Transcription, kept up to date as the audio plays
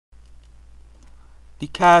The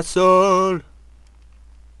castle!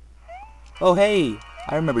 Oh hey,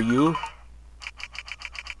 I remember you.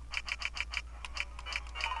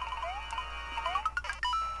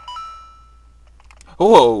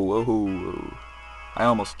 Whoa, whoa, whoa. I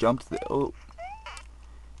almost jumped there. Oh.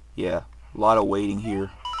 Yeah, a lot of waiting here.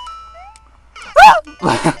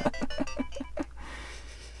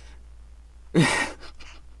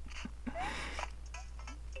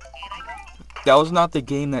 That was not the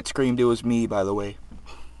game that screamed, it was me, by the way.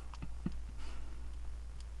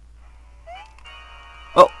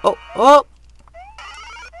 Oh, oh, oh!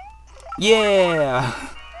 Yeah!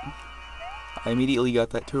 I immediately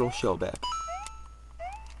got that turtle shell back.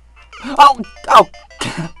 Oh! Oh!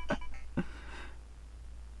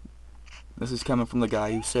 This is coming from the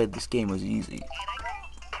guy who said this game was easy.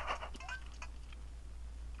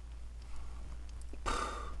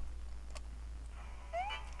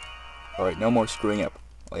 Alright, no more screwing up.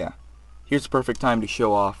 Oh yeah. Here's the perfect time to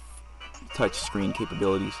show off touch screen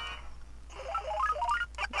capabilities.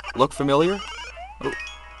 Look familiar? Oh.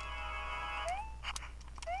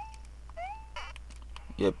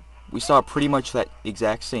 Yep, we saw pretty much that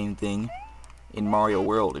exact same thing in Mario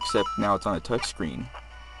World, except now it's on a touch screen.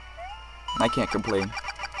 I can't complain.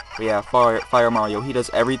 But yeah, Fire Mario, he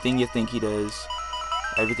does everything you think he does.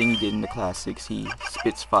 Everything he did in the classics, he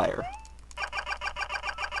spits fire.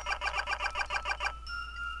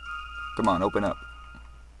 Come on, open up.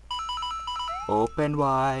 Open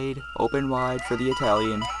wide for the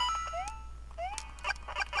Italian.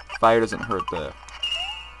 Fire doesn't hurt the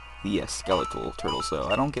skeletal turtle, so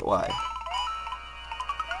I don't get why.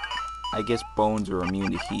 I guess bones are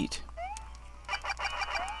immune to heat.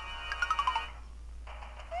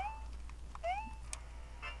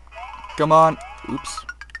 Come on. Oops.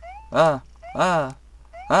 Ah.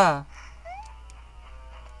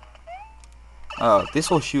 Oh,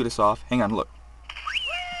 this will shoot us off. Hang on, look.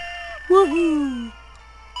 Woohoo!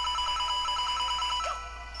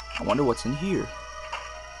 I wonder what's in here.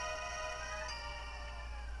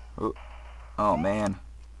 Oh man.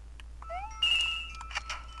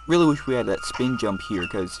 Really wish we had that spin jump here,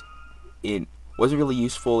 because it wasn't really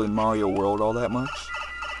useful in Mario World all that much.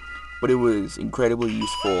 But it was incredibly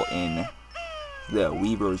useful in the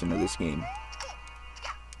Wii version of this game.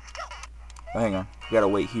 Oh, hang on. We gotta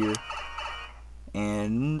wait here.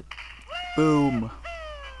 And boom.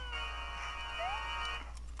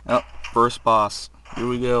 Oh, first boss. Here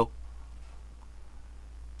we go.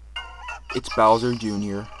 It's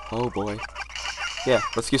Bow-ser-Jun-ior. Oh boy. Yeah,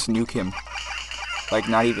 let's just nuke him. Like,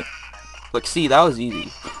 not even... Look, see, that was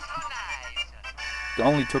easy. It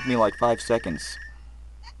only took me like 5 seconds.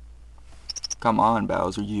 Come on,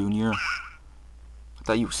 Bow-ser-Jun-ior. I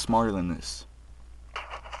thought you were smarter than this.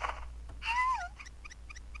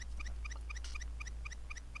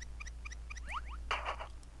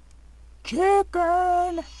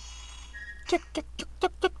 Chicken! Chicken!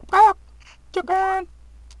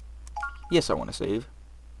 Yes, I want to save.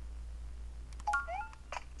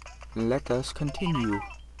 Let us continue.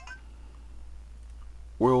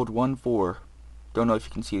 World 1-4. Don't know if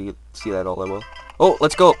you can see that all that well. Oh,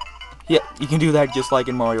 let's go! Yeah, you can do that just like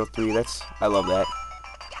in Mario 3. I love that.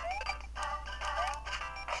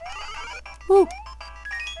 Woo!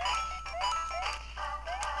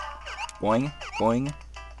 Boing, boing,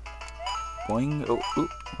 boing.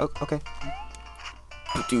 Oh, okay.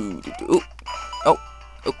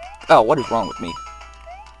 Oh, what is wrong with me?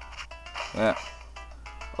 Yeah.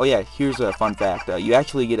 Oh yeah, here's a fun fact. You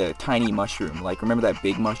actually get a tiny mushroom. Like, remember that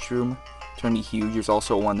big mushroom? Turn you huge. There's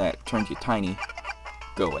also one that turns you tiny.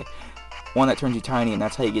 Go away. One that turns you tiny, and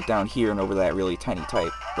that's how you get down here and over that really tiny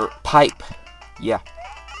pipe. Yeah.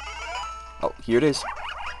 Oh, here it is.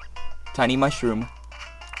 Tiny mushroom.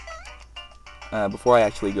 Before I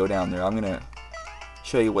actually go down there, I'm gonna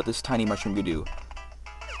show you what this tiny mushroom can do.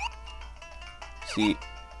 See,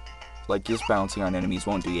 like just bouncing on enemies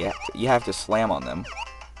won't do. You have to slam on them.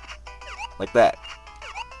 Like that.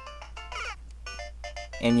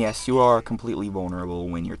 And yes, you are completely vulnerable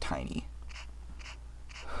when you're tiny.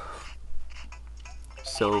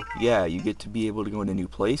 So, yeah, you get to be able to go into new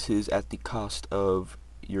places at the cost of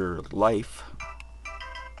your life.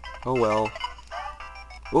 Oh well.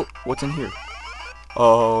 Oh, what's in here?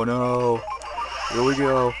 Oh no. Here we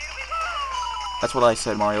go. That's what I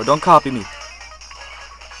said, Mario. Don't copy me.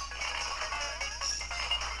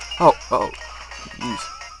 Oh, jeez.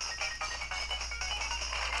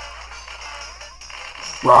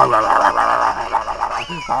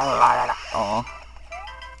 Aw.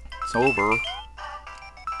 It's over.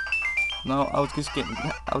 No, I was just getting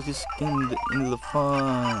into the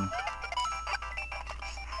fun.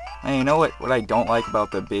 Hey, you know what I don't like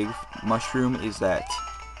about the big mushroom is that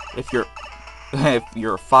if you're if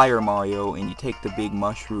you're a fire Mario and you take the big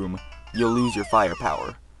mushroom, you'll lose your fire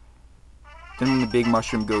power. Then when the big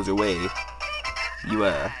mushroom goes away,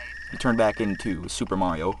 you turn back into Super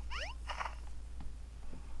Mario.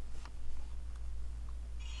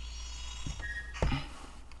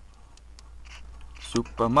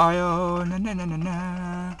 Super Mario, na na na na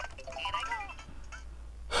na.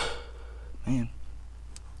 Man.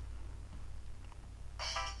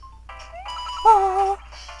 Ah.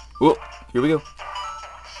 Oh, here we go.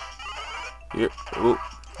 Here, oh,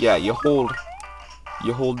 yeah, you hold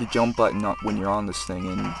the jump button up when you're on this thing,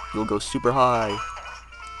 and you'll go super high.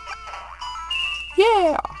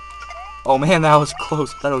 Yeah. Oh man, that was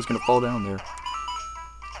close. I thought I was gonna fall down there.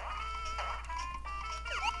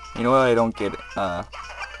 You know what? I don't get it.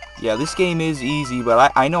 Yeah, this game is easy,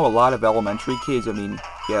 but I know a lot of elementary kids. I mean,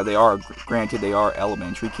 yeah, they are. Granted, they are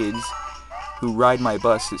elementary kids who ride my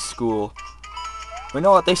bus at school. But you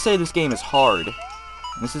know what? They say this game is hard.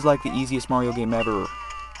 This is like the easiest Mario game ever.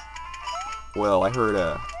 Well, I heard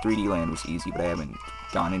 3D Land was easy, but I haven't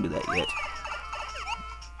gone into that yet.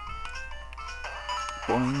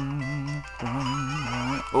 Boing, boing,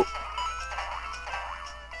 boing. Oh.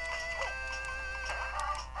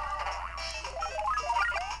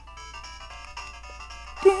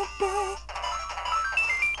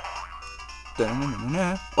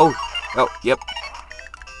 Oh, oh, yep.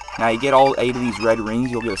 Now you get all 8 of these red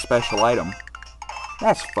rings, you'll get a special item.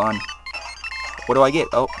 That's fun. What do I get?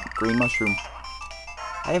 Oh, green mushroom.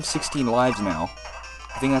 I have 16 lives now.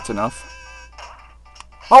 I think that's enough.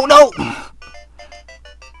 Oh no!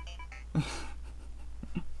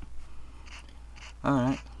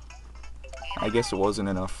 Alright. I guess it wasn't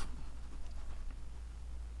enough.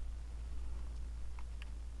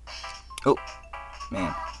 Oh,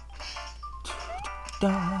 man.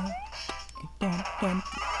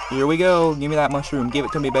 Here we go. Give me that mushroom. Give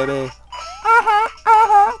it to me, baby.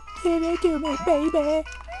 Give it to me, baby.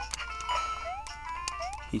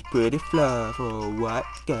 He's pretty fluff for what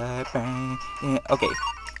guy bang. Yeah, okay.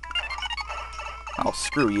 Oh,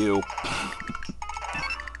 screw you.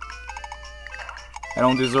 I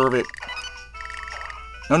don't deserve it.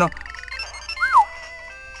 No, no.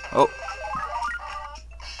 Oh.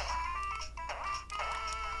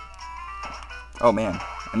 Oh, man.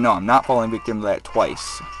 No, I'm not falling victim to that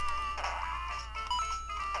twice.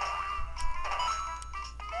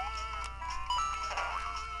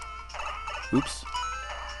 Oops.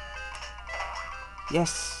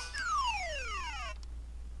 Yes.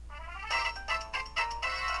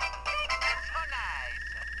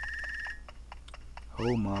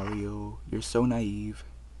 Oh, Mario, you're so naive.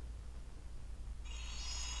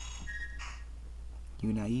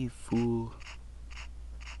 You naive fool.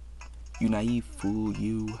 You naive fool,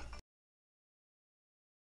 you.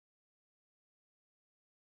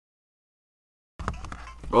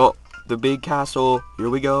 Oh, the big castle. Here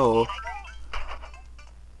we go.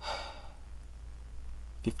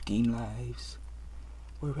 15 lives.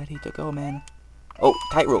 We're ready to go, man. Oh,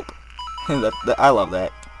 tightrope. I love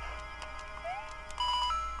that.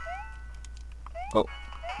 Oh.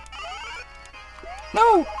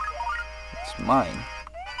 No! It's mine.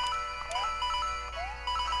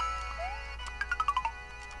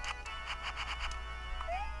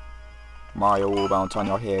 Mario will bounce on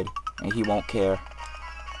your head, and he won't care.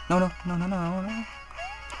 No, no, no, no, no, no.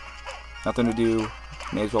 Nothing to do.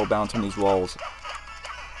 May as well bounce on these walls.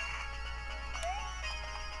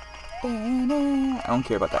 I don't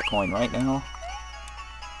care about that coin right now.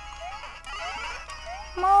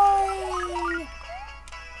 Mine!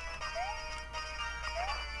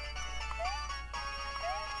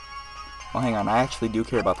 Oh, hang on. I actually do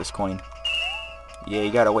care about this coin. Yeah,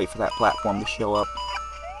 you gotta wait for that platform to show up.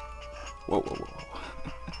 Whoa, whoa, whoa.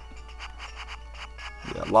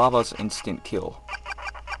 Yeah, lava's instant kill.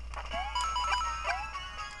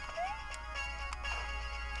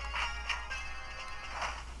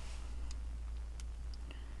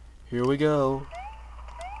 Here we go.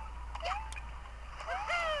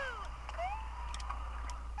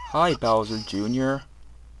 Hi, Bow-ser-Jun-ior.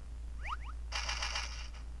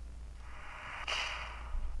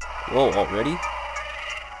 Whoa, already?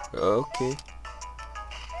 Okay.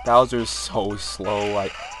 Bowser's so slow,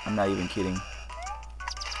 I'm not even kidding.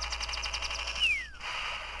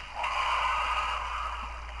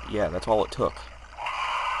 Yeah, that's all it took.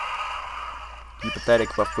 You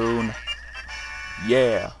pathetic buffoon.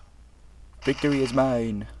 Yeah. Victory is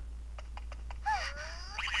mine.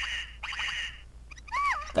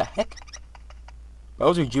 The heck?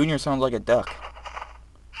 Bow-ser-Jun-ior sounds like a duck.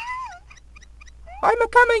 I'm a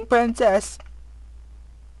coming, princess.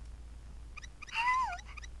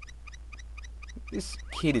 This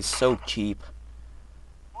kid is so cheap.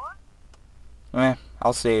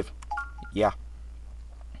 I'll save. Yeah.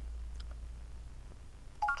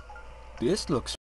 This looks